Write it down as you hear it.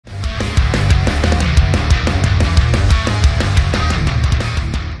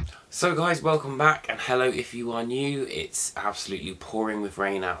So guys, welcome back, and hello if you are new. It's absolutely pouring with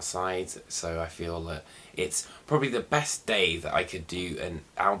rain outside, so I feel that it's probably the best day that I could do an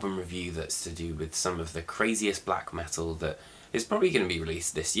album review that's to do with some of the craziest black metal that is probably going to be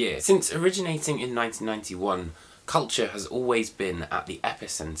released this year. Since originating in 1991, culture has always been at the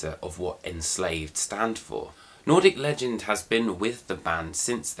epicenter of what Enslaved stand for. Nordic Legend has been with the band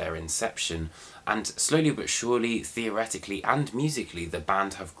since their inception, and slowly but surely, theoretically and musically, the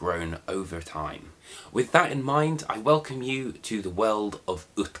band have grown over time. With that in mind, I welcome you to the world of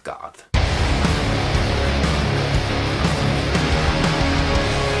Utgard.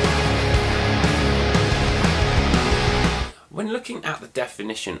 When looking at the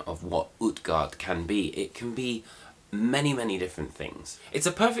definition of what Utgard can be, it can be many different things. It's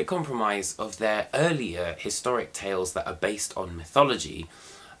a perfect compromise of their earlier historic tales that are based on mythology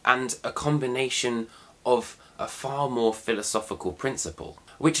and a combination of a far more philosophical principle,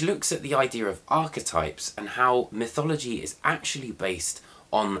 which looks at the idea of archetypes and how mythology is actually based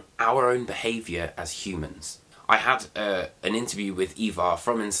on our own behaviour as humans. I had an interview with Ivar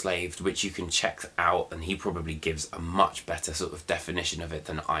from Enslaved, which you can check out, and he probably gives a much better sort of definition of it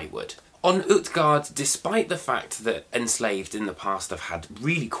than I would. On Utgard, despite the fact that Enslaved in the past have had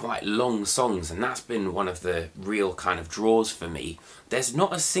really quite long songs, and that's been one of the real kind of draws for me, there's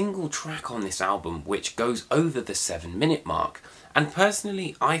not a single track on this album which goes over the 7-minute mark, and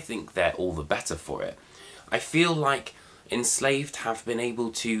personally I think they're all the better for it. I feel like Enslaved have been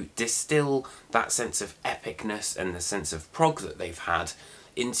able to distill that sense of epicness and the sense of prog that they've had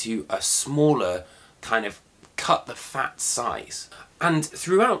into a smaller kind of cut the fat size. And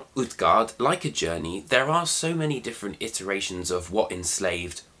throughout Utgard, like a journey, there are so many different iterations of what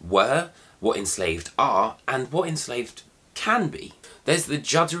Enslaved were, what Enslaved are, and what Enslaved can be. There's the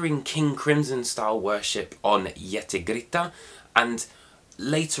juddering King Crimson style worship on Utgard, and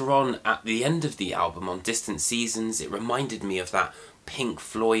later on at the end of the album on Distant Seasons, it reminded me of that Pink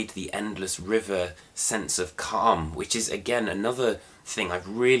Floyd The Endless River sense of calm, which is again another thing I've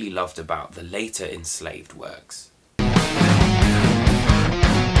really loved about the later Enslaved works.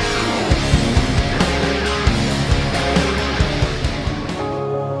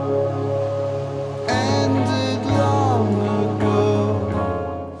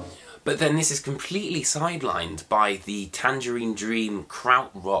 But then this is completely sidelined by the Tangerine Dream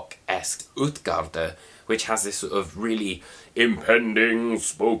krautrock-esque Utgarder, which has this sort of really impending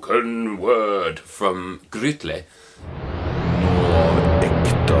spoken word from Grutle.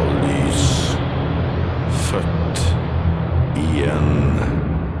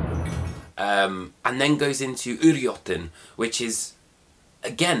 And then goes into Urjotten, which is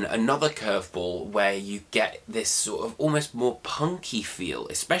again another curveball where you get this sort of almost more punky feel,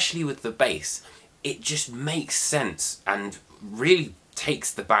 especially with the bass. It just makes sense and really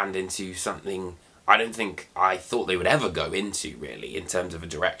takes the band into something I don't think I thought they would ever go into, really, in terms of a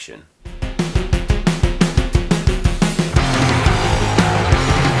direction.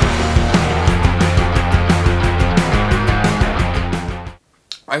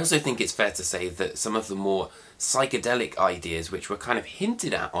 I also think it's fair to say that some of the more psychedelic ideas which were kind of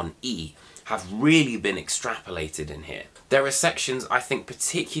hinted at on E have really been extrapolated in here. There are sections, I think,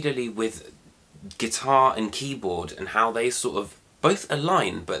 particularly with guitar and keyboard and how they sort of both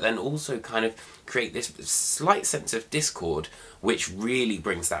align but then also kind of create this slight sense of discord which really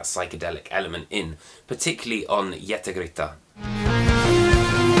brings that psychedelic element in, particularly on Utgard.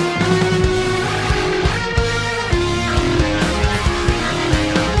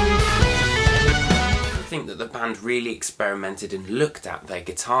 I think that the band really experimented and looked at their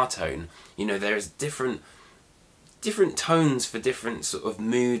guitar tone. You know, there's different tones for different sort of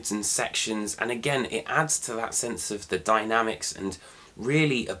moods and sections, and again it adds to that sense of the dynamics and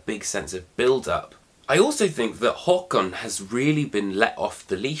really a big sense of build-up. I also think that Håkon has really been let off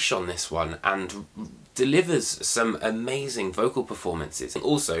the leash on this one and delivers some amazing vocal performances. And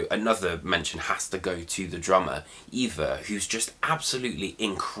also another mention has to go to the drummer, Ivar, who's just absolutely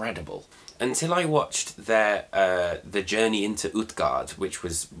incredible. Until I watched their The Journey into Utgard, which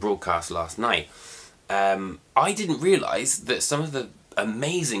was broadcast last night, I didn't realise that some of the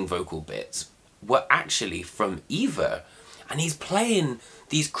amazing vocal bits were actually from Ivar, and he's playing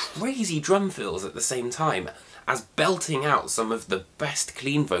these crazy drum fills at the same time as belting out some of the best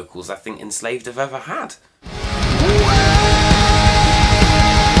clean vocals I think Enslaved have ever had.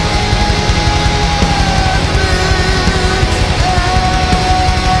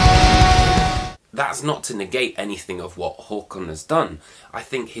 That's not to negate anything of what Håkon has done. I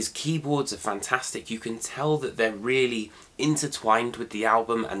think his keyboards are fantastic. You can tell that they're really intertwined with the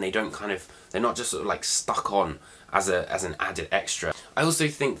album, and they're not just sort of like stuck on as an added extra. I also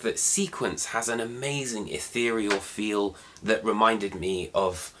think that Sequence has an amazing ethereal feel that reminded me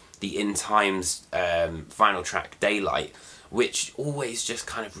of the In Time's final track, Daylight, which always just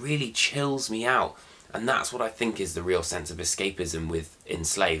kind of really chills me out. And that's what I think is the real sense of escapism with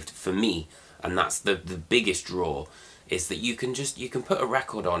Enslaved for me. And that's the biggest draw, is that you can put a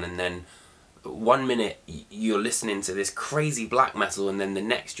record on, and then 1 minute you're listening to this crazy black metal, and then the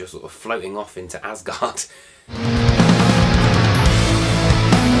next you're sort of floating off into Asgard.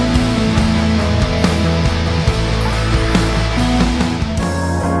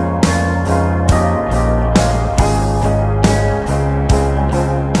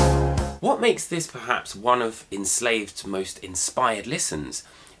 What makes this perhaps one of Enslaved's most inspired listens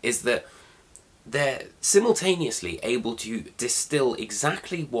is that they're simultaneously able to distill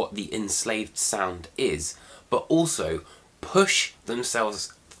exactly what the Enslaved sound is, but also push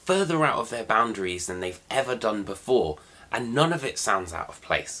themselves further out of their boundaries than they've ever done before, and none of it sounds out of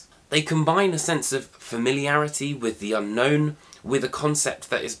place. They combine a sense of familiarity with the unknown with a concept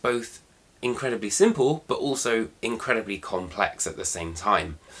that is both incredibly simple but also incredibly complex at the same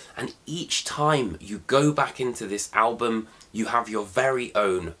time. And each time you go back into this album, you have your very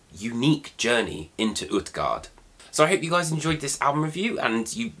own unique journey into Utgard. So I hope you guys enjoyed this album review,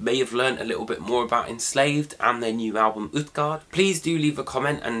 and you may have learned a little bit more about Enslaved and their new album Utgard. Please do leave a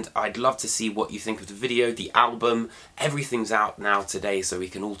comment, and I'd love to see what you think of the video, the album. Everything's out now today, so we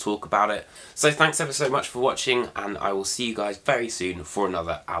can all talk about it. So thanks ever so much for watching, and I will see you guys very soon for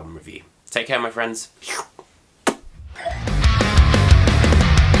another album review. Take care, my friends.